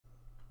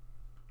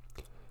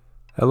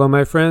Hello,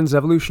 my friends,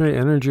 Evolutionary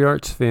Energy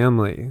Arts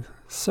family.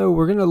 So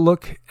we're going to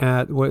look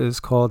at what is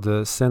called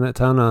the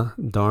Sanatana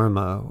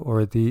Dharma,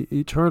 or the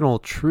eternal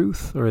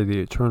truth, or the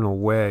eternal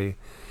way,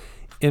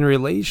 in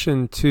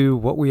relation to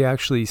what we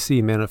actually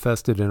see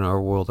manifested in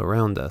our world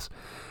around us.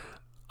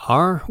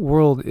 Our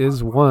world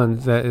is one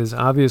that is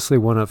obviously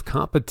one of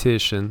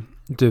competition,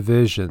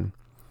 division,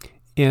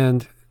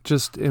 and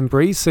just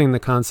embracing the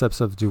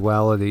concepts of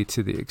duality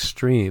to the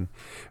extreme.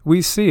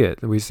 We see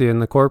it. We see it in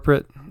the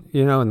corporate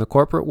in the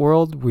corporate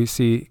world. We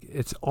see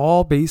it's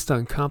all based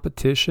on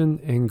competition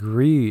and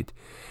greed.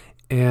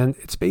 And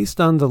it's based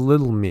on the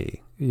little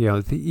me,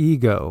 the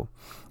ego.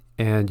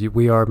 And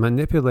we are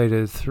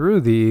manipulated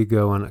through the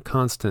ego on a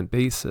constant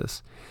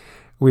basis.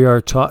 We are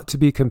taught to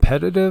be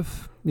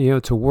competitive,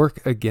 to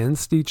work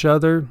against each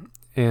other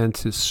and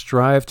to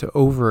strive to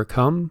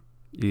overcome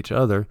each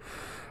other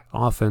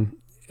often,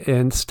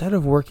 instead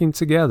of working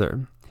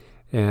together.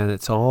 And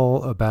it's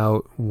all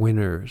about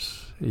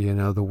winners,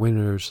 the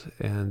winners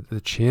and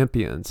the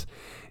champions.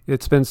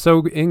 It's been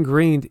so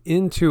ingrained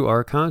into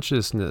our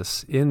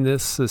consciousness in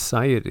this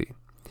society.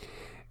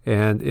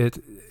 And it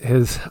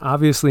is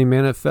obviously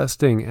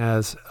manifesting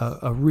as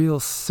a real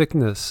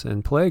sickness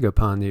and plague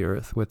upon the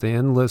earth, with the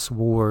endless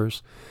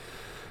wars,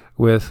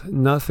 with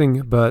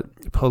nothing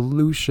but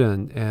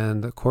pollution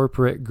and the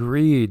corporate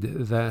greed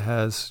that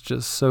has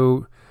just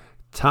so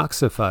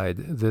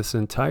toxified this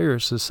entire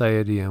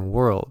society and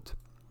world.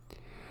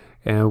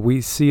 And we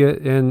see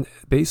it in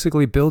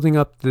basically building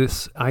up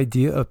this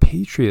idea of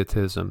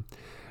patriotism,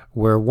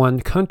 where one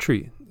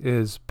country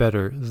is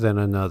better than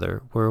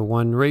another, where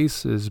one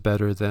race is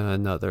better than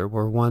another,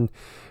 where one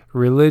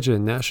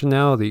religion,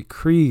 nationality,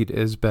 creed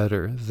is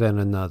better than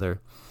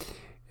another.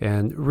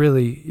 And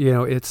really,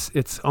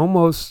 it's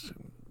almost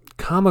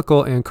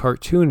comical and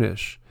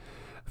cartoonish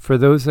for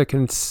those that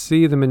can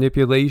see the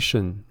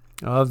manipulation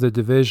of the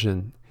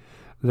division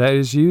that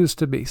is used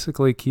to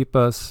basically keep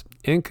us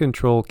in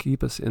control,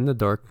 keep us in the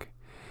dark.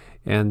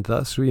 And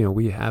thus,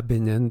 we have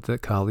been in the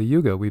Kali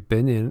Yuga. We've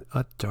been in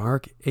a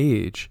dark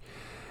age,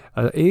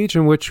 an age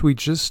in which we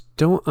just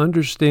don't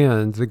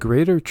understand the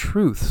greater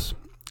truths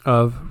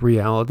of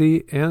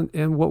reality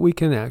and what we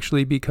can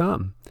actually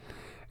become.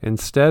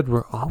 Instead,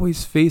 we're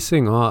always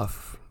facing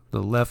off,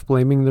 the left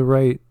blaming the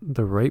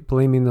right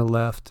blaming the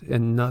left,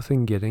 and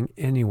nothing getting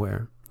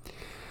anywhere.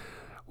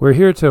 We're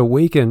here to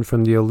awaken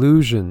from the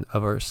illusion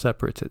of our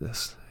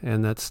separateness,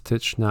 and that's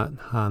Thich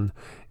Nhat Hanh.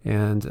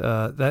 And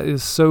that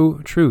is so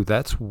true.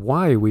 That's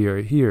why we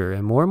are here,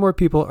 and more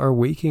people are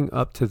waking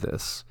up to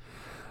this.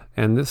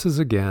 And this is,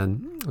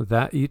 again,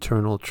 that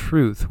eternal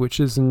truth, which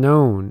is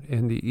known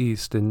in the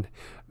East, in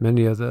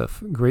many of the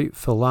great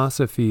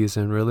philosophies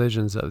and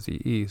religions of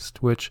the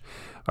East, which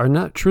are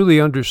not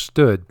truly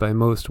understood by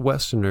most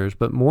Westerners,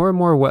 but more and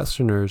more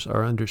Westerners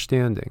are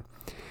understanding.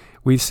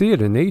 We see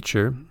it in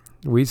nature.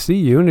 We see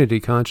unity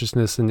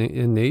consciousness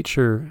in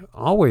nature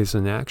always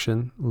in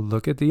action.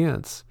 Look at the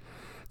ants.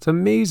 It's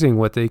amazing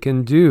what they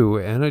can do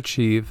and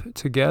achieve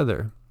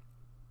together,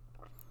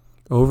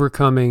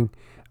 overcoming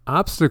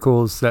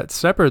obstacles that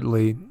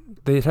separately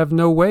they'd have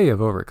no way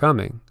of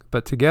overcoming,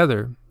 but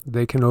together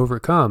they can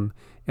overcome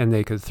and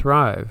they could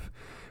thrive.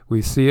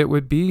 We see it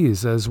with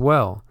bees as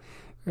well.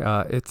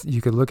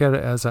 You could look at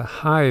it as a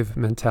hive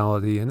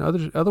mentality. In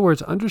other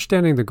words,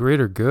 understanding the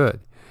greater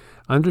good,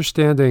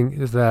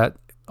 understanding that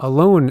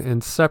alone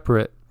and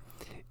separate,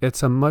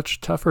 it's a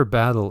much tougher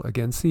battle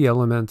against the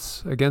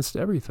elements, against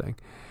everything.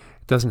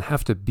 It doesn't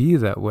have to be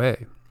that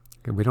way.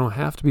 We don't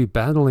have to be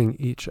battling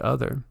each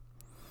other.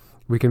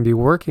 We can be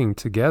working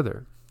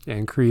together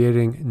and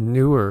creating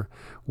newer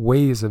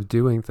ways of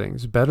doing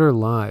things, better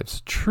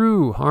lives,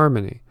 true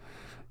harmony.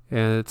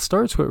 And it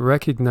starts with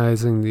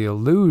recognizing the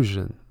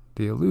illusion.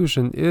 The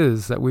illusion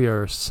is that we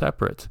are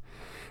separate.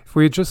 If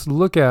we just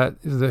look at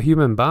the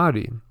human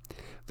body,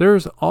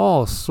 there's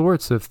all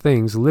sorts of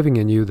things living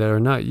in you that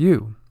are not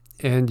you,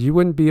 and you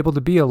wouldn't be able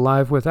to be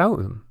alive without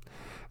them.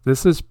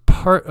 This is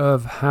part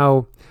of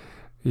how,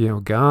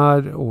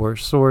 God or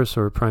Source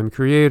or Prime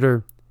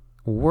Creator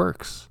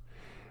works.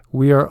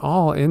 We are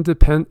all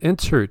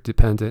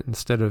interdependent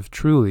instead of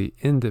truly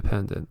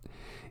independent.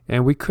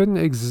 And we couldn't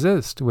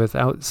exist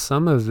without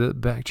some of the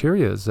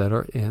bacteria that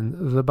are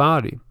in the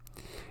body.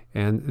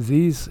 And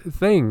these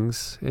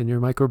things in your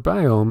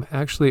microbiome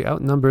actually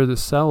outnumber the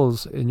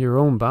cells in your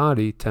own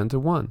body 10 to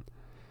 1.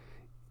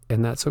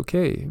 And that's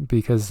okay,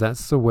 because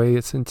that's the way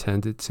it's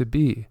intended to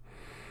be.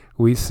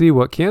 We see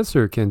what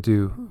cancer can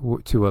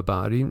do to a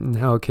body and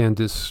how it can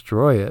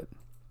destroy it.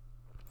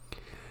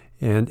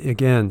 And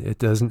again, it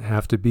doesn't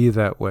have to be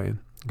that way,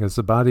 because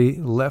the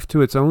body left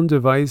to its own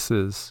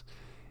devices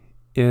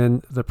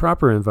in the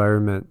proper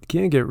environment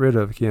can't get rid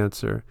of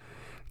cancer.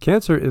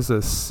 Cancer is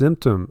a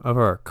symptom of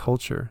our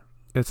culture.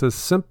 It's a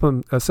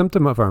symptom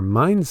of our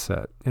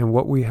mindset and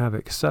what we have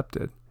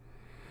accepted.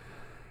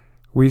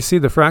 We see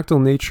the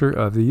fractal nature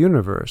of the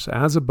universe,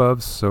 as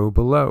above, so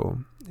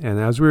below. And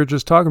as we were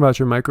just talking about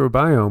your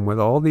microbiome,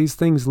 with all these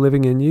things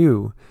living in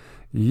you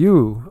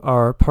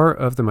are part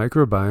of the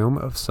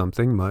microbiome of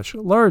something much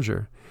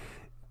larger.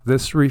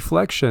 This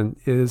reflection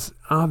is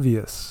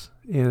obvious,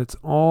 and it's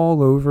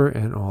all over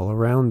and all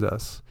around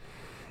us.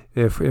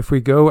 If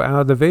we go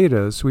out of the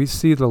Vedas, we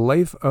see the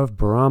life of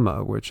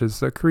Brahma, which is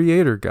the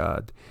creator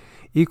god,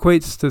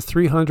 equates to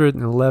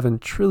 311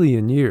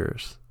 trillion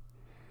years.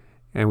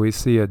 And we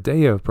see a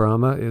day of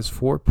Brahma is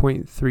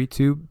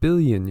 4.32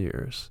 billion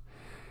years.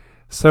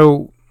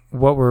 So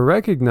what we're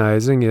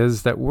recognizing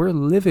is that we're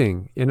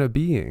living in a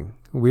being.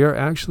 We are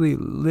actually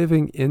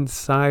living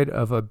inside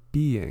of a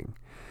being.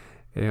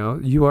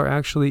 You are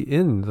actually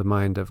in the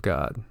mind of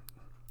God.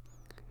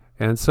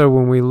 And so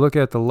when we look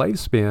at the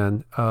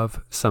lifespan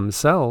of some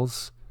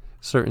cells,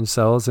 certain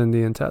cells in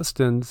the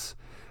intestines,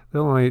 they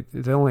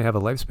only have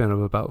a lifespan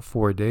of about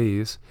 4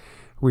 days.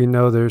 We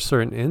know there's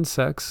certain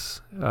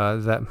insects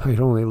that might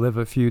only live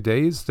a few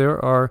days.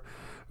 There are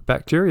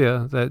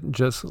bacteria that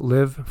just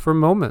live for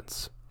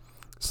moments.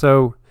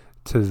 So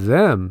to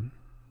them,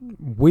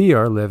 we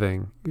are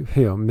living,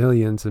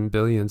 millions and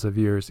billions of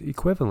years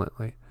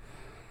equivalently.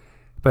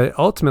 But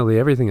ultimately,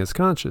 everything is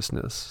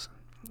consciousness.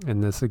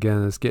 And this,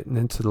 again, is getting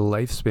into the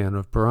lifespan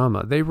of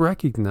Brahma. They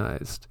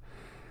recognized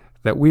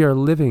that we are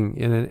living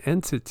in an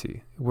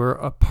entity. We're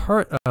a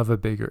part of a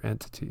bigger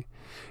entity.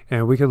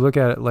 And we could look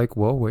at it like,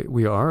 well,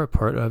 we are a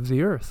part of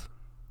the earth.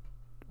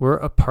 We're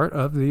a part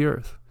of the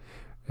earth.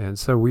 And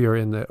so we are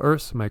in the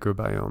earth's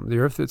microbiome. The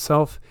earth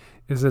itself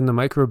is in the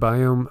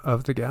microbiome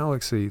of the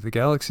galaxy. The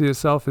galaxy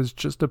itself is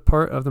just a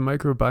part of the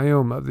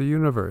microbiome of the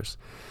universe.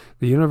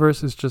 The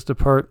universe is just a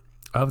part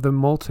of the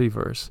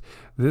multiverse.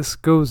 This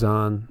goes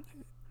on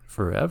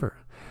forever.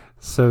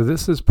 So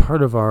this is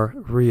part of our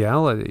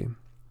reality.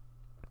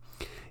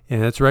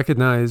 And it's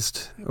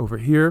recognized over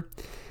here,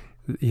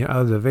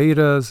 out of the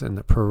Vedas and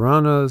the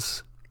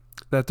Puranas,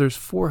 that there's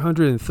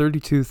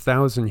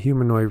 432,000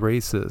 humanoid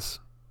races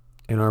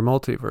in our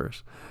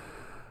multiverse.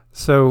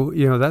 So,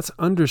 that's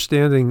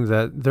understanding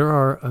that there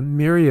are a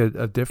myriad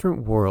of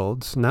different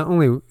worlds, not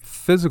only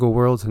physical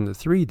worlds in the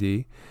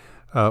 3D,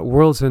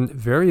 worlds in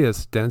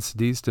various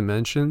densities,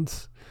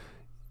 dimensions.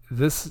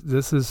 This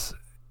is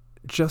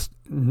just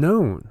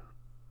known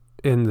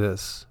in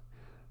this,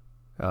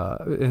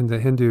 in the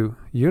Hindu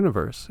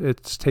universe.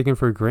 It's taken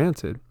for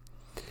granted.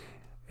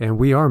 And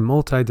we are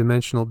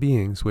multidimensional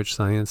beings, which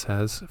science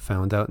has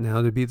found out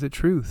now to be the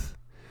truth.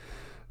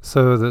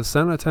 So the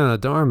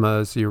Sanatana Dharma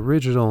is the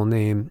original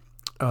name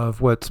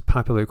of what's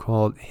popularly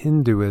called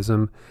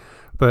Hinduism.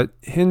 But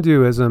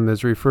Hinduism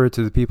is referred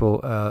to the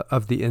people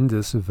of the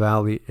Indus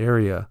Valley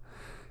area,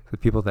 the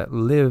people that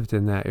lived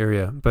in that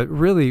area. But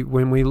really,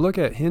 when we look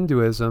at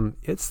Hinduism,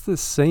 it's the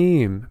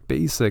same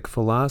basic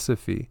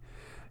philosophy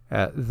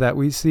that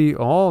we see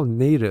all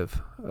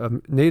native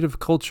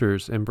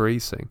cultures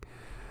embracing.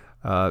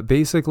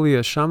 Basically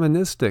a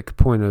shamanistic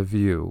point of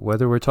view,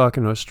 whether we're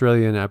talking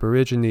Australian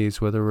Aborigines,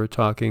 whether we're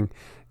talking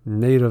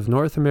Native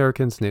North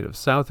Americans, Native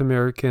South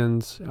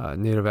Americans,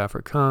 Native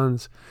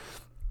Afrikaans,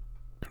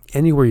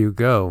 anywhere you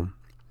go,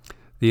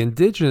 the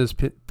indigenous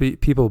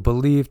people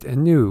believed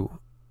and knew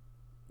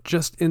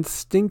just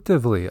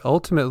instinctively,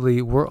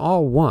 ultimately, we're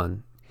all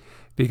one,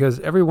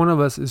 because every one of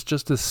us is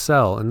just a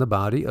cell in the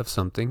body of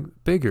something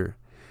bigger.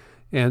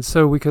 And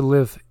so we could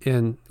live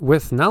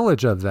with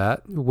knowledge of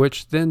that,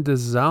 which then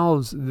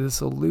dissolves this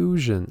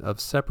illusion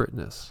of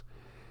separateness.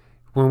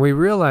 When we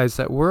realize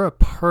that we're a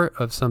part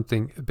of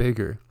something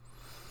bigger,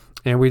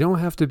 and we don't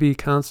have to be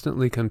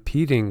constantly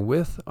competing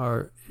with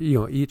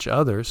each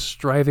other,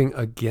 striving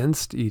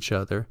against each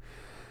other,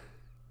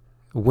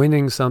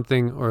 winning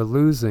something or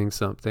losing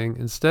something.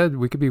 Instead,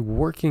 we could be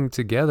working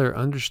together,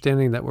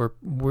 understanding that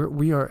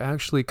we are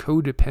actually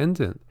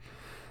codependent,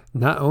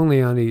 not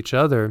only on each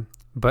other,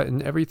 but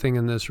in everything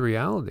in this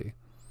reality.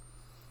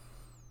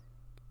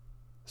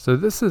 So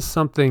this is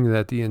something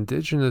that the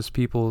indigenous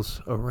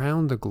peoples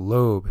around the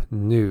globe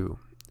knew.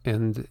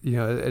 And,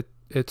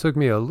 it took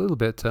me a little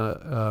bit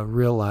to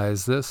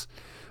realize this,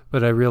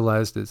 but I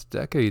realized this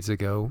decades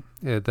ago,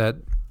 that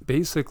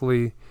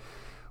basically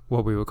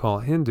what we would call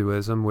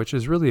Hinduism, which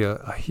is really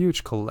a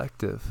huge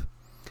collective,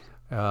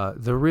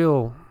 the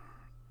real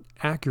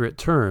accurate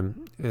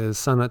term is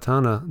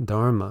Sanatana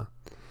Dharma.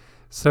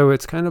 So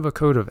it's kind of a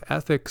code of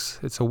ethics.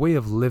 It's a way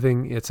of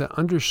living. It's an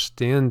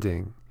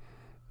understanding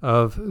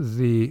of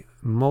the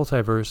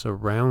multiverse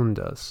around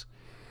us,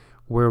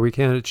 where we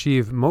can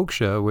achieve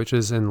moksha, which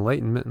is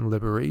enlightenment and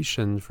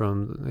liberation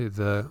from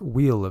the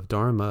wheel of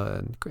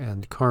dharma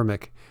and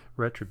karmic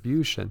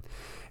retribution.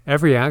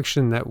 Every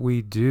action that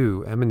we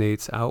do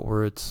emanates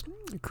outwards,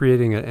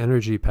 creating an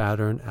energy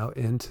pattern out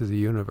into the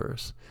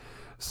universe.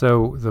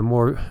 So the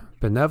more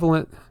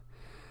benevolent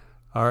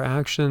our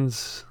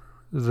actions,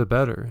 the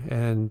better,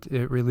 and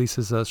it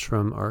releases us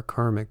from our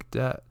karmic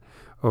debt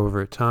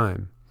over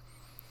time.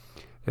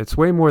 It's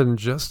way more than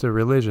just a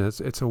religion.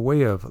 It's a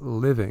way of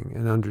living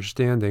and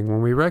understanding.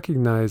 When we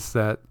recognize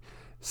that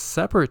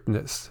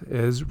separateness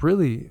is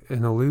really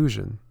an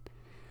illusion,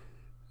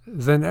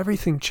 then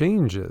everything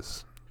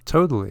changes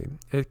totally.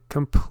 It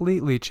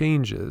completely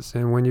changes.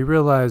 And when you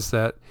realize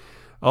that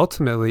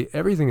ultimately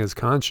everything is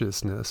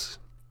consciousness,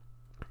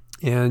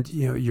 And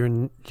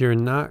you're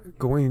not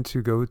going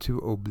to go to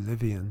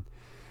oblivion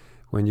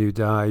when you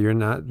die. You're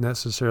not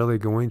necessarily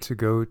going to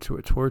go to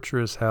a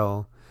torturous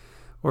hell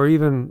or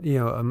even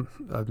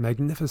a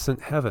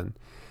magnificent heaven.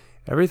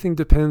 Everything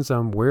depends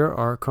on where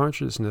our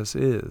consciousness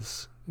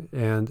is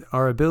and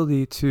our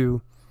ability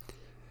to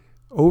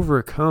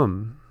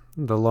overcome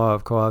the law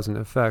of cause and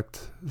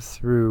effect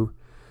through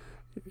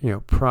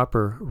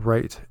proper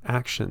right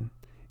action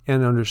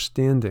and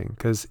understanding,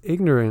 because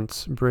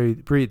ignorance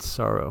breeds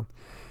sorrow.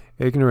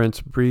 Ignorance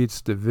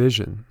breeds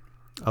division.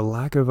 A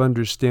lack of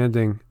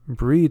understanding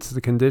breeds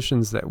the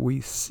conditions that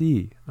we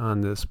see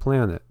on this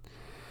planet.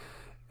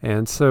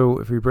 And so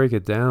if we break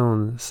it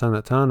down,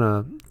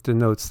 Sanatana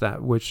denotes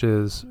that which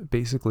is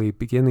basically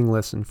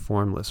beginningless and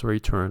formless or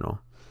eternal.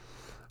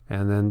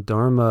 And then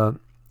Dharma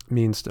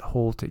means to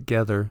hold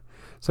together.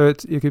 So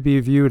it could be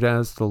viewed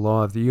as the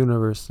law of the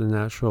universe, the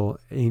natural,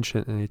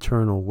 ancient, and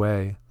eternal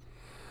way.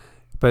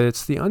 But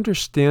it's the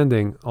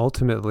understanding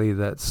ultimately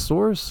that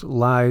Source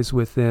lies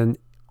within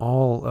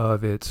all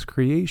of its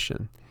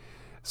creation.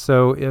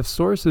 So if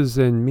Source is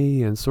in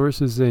me and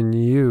Source is in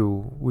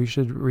you, we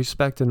should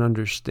respect and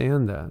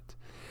understand that.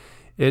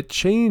 It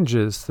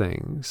changes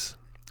things.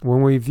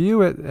 When we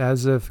view it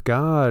as if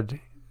God,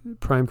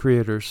 Prime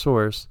Creator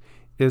Source,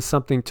 is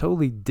something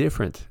totally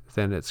different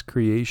than its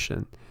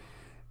creation,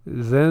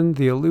 then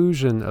the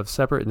illusion of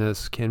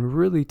separateness can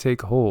really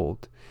take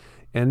hold.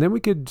 And then we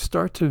could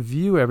start to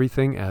view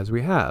everything as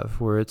we have,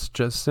 where it's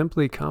just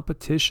simply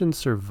competition,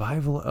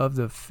 survival of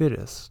the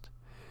fittest.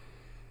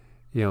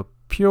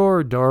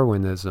 Pure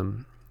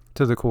Darwinism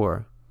to the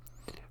core.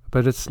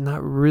 But it's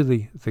not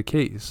really the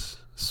case.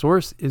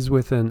 Source is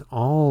within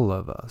all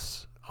of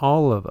us.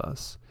 All of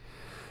us.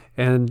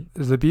 And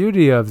the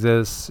beauty of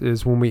this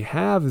is when we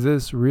have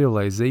this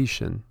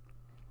realization,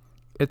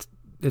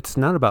 it's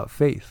not about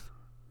faith,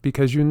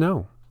 because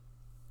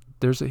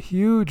there's a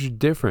huge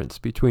difference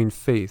between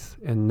faith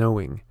and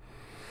knowing.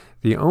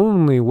 The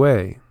only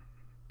way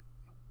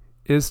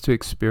is to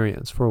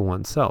experience for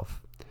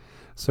oneself.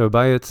 So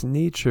by its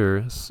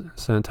nature,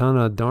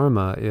 Sanatana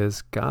Dharma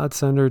is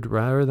God-centered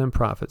rather than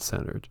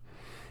profit-centered,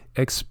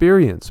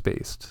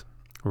 experience-based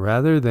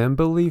rather than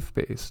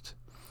belief-based.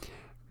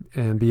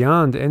 And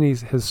beyond any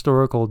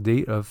historical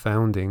date of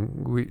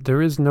founding,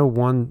 there is no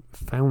one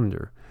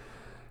founder.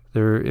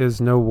 There is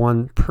no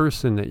one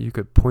person that you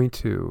could point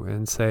to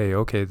and say,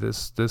 okay,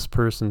 this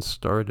person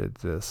started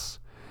this.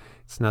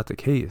 It's not the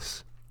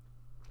case.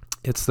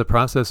 It's the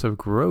process of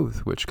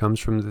growth which comes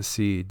from the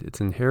seed.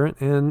 It's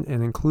inherent in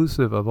and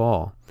inclusive of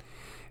all.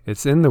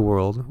 It's in the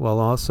world while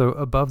also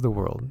above the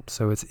world.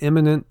 So it's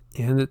immanent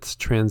and it's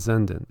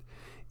transcendent.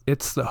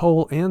 It's the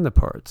whole and the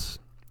parts.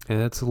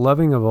 And it's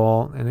loving of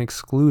all and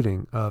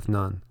excluding of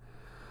none.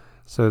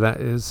 So that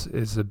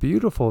is a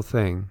beautiful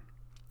thing.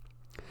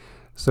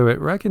 So it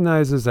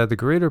recognizes that the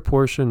greater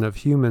portion of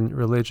human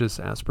religious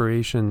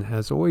aspiration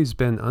has always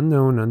been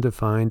unknown,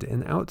 undefined,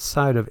 and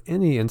outside of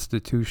any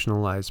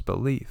institutionalized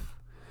belief.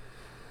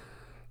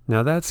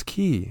 Now that's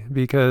key,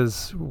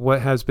 because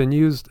what has been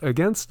used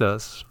against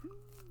us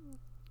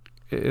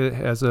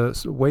as a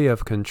way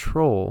of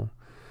control,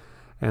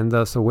 and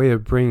thus a way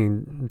of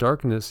bringing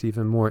darkness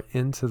even more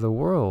into the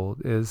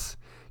world, is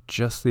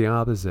just the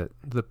opposite.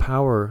 The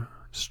power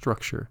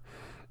structure.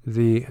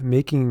 The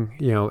making,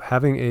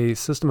 having a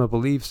system of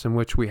beliefs in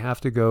which we have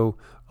to go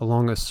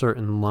along a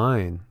certain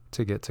line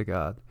to get to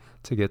God,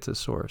 to get to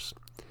Source.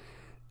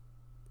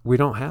 We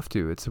don't have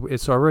to.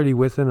 It's already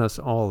within us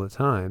all the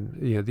time.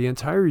 The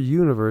entire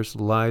universe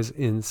lies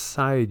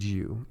inside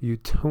you. You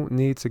don't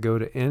need to go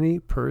to any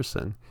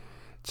person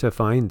to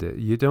find it.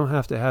 You don't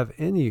have to have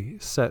any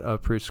set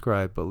of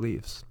prescribed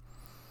beliefs.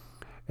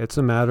 It's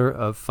a matter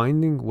of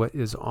finding what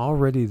is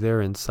already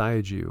there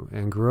inside you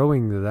and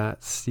growing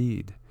that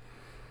seed.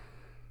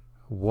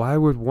 Why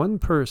would one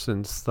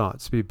person's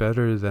thoughts be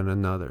better than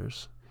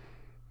another's?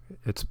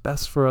 It's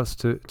best for us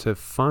to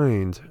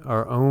find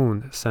our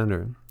own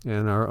center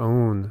and our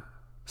own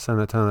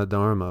Sanatana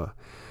Dharma.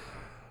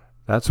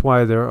 That's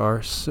why there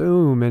are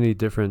so many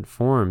different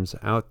forms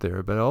out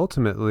there, but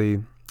ultimately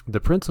the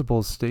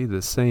principles stay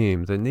the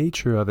same. The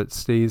nature of it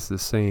stays the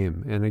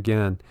same. And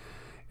again,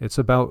 it's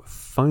about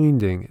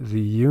finding the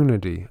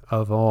unity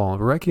of all,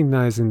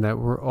 recognizing that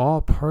we're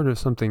all part of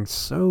something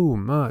so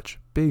much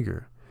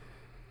bigger.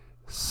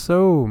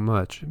 So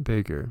much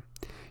bigger.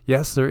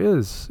 Yes, there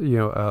is,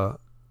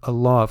 a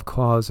law of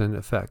cause and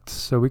effect.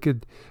 So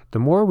the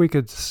more we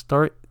could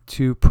start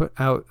to put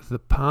out the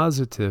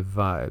positive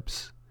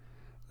vibes,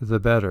 the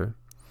better.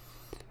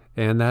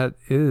 And that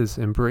is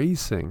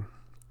embracing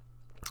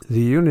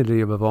the unity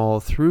of all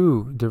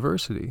through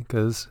diversity,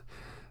 because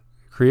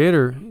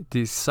Creator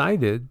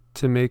decided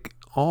to make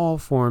all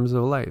forms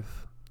of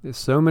life. There's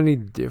so many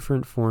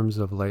different forms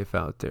of life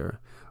out there,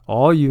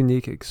 all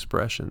unique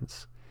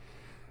expressions.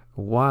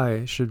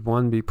 Why should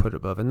one be put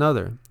above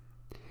another?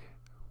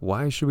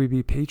 Why should we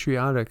be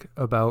patriotic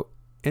about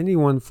any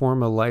one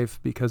form of life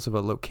because of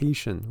a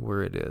location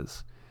where it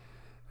is?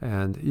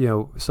 And,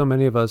 so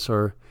many of us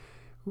who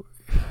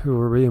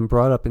are being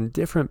brought up in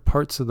different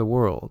parts of the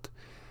world.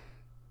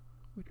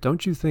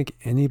 don't you think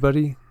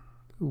anybody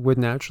would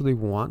naturally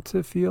want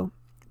to feel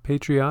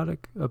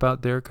patriotic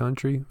about their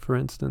country, for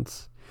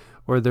instance,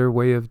 or their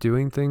way of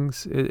doing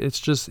things? It's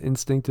just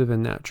instinctive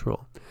and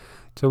natural.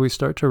 So we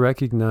start to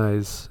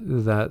recognize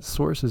that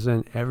Source is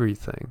in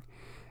everything,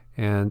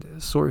 and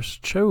Source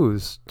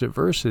chose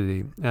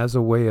diversity as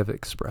a way of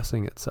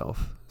expressing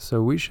itself.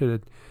 So we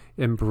should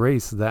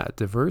embrace that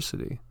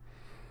diversity,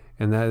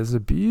 and that is a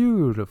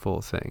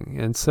beautiful thing.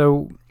 And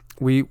so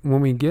when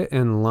we get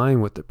in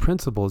line with the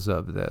principles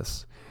of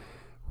this,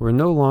 we're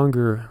no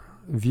longer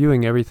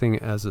viewing everything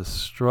as a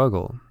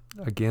struggle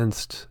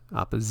against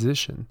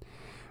opposition.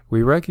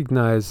 We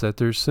recognize that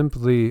there's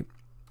simply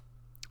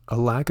a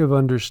lack of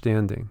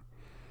understanding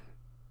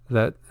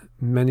that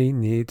many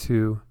need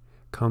to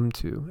come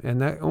to,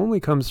 and that only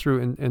comes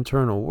through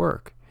internal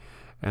work.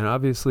 And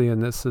obviously in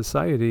this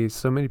society,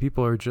 so many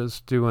people are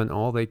just doing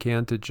all they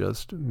can to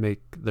just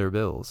make their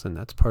bills, and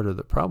that's part of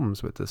the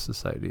problems with this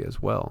society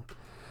as well.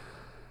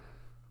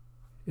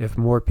 If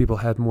more people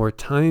had more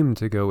time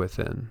to go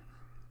within,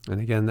 and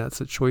again, that's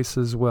a choice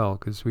as well,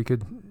 because we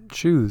could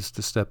choose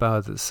to step out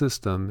of the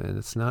system, and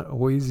it's not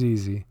always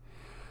easy.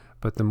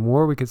 But the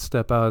more we could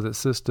step out of the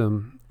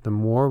system, the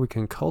more we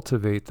can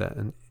cultivate that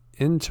an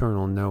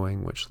internal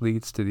knowing, which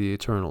leads to the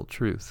eternal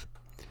truth.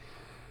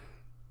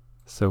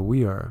 So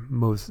we are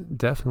most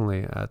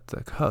definitely at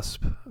the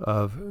cusp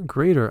of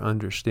greater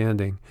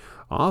understanding.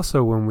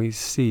 Also, when we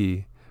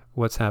see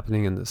what's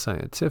happening in the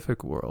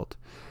scientific world,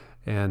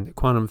 and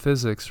quantum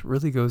physics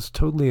really goes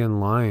totally in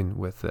line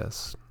with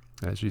this.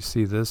 As you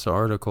see this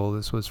article,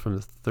 this was from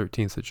the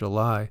 13th of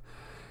July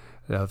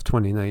of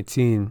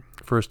 2019,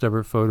 first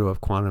ever photo of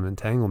quantum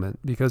entanglement,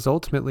 because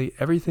ultimately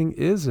everything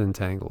is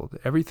entangled.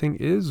 Everything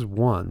is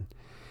one.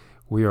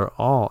 We are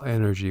all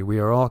energy. We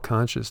are all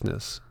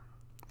consciousness.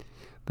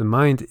 The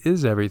mind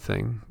is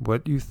everything.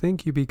 What you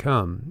think you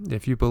become.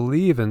 If you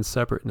believe in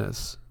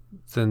separateness,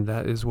 then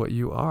that is what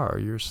you are.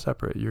 You're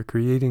separate. You're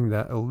creating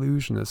that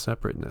illusion of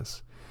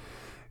separateness.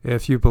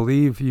 If you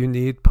believe you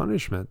need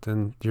punishment,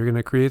 then you're going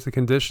to create the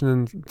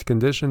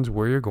conditions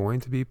where you're going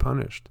to be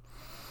punished.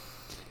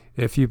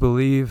 If you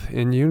believe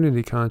in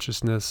unity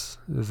consciousness,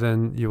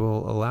 then you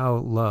will allow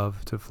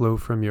love to flow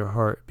from your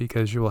heart,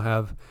 because you will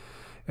have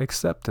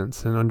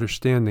acceptance and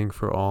understanding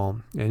for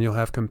all, and you'll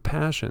have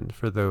compassion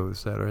for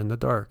those that are in the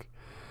dark,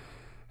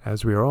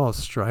 as we are all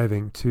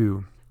striving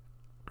to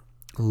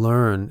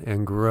learn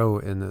and grow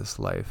in this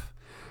life.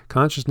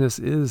 Consciousness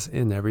is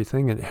in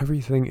everything, and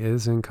everything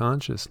is in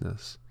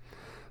consciousness.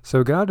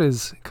 So God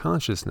is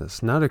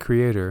consciousness, not a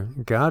creator.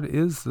 God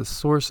is the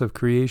source of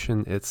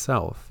creation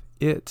itself.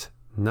 It,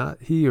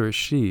 not he or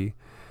she,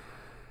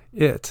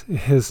 it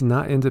is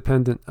not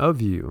independent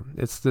of you.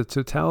 It's the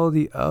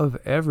totality of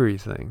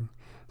everything.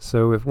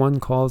 So if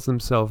one calls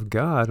themselves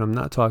God, I'm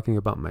not talking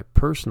about my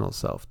personal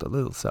self, the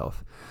little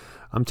self.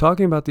 I'm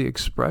talking about the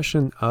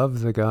expression of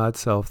the God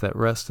self that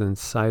rests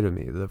inside of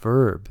me, the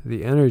verb,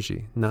 the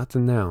energy, not the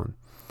noun.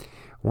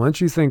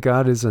 Once you think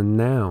God is a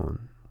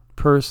noun,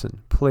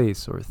 person,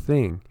 place, or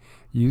thing,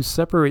 you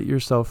separate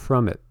yourself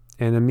from it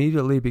and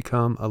immediately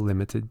become a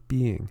limited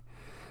being.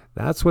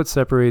 That's what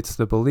separates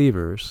the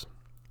believers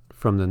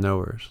from the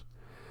knowers.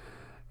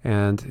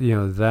 And,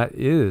 that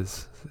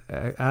is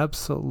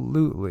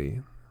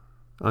absolutely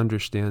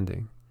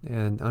understanding.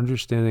 And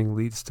understanding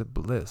leads to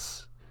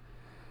bliss.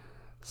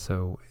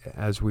 So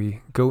as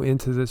we go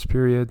into this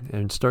period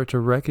and start to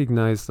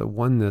recognize the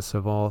oneness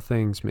of all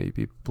things, may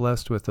be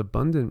blessed with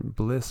abundant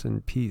bliss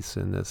and peace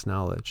in this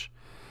knowledge.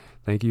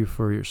 Thank you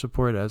for your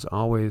support as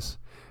always.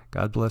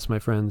 God bless, my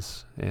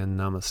friends, and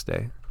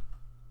namaste.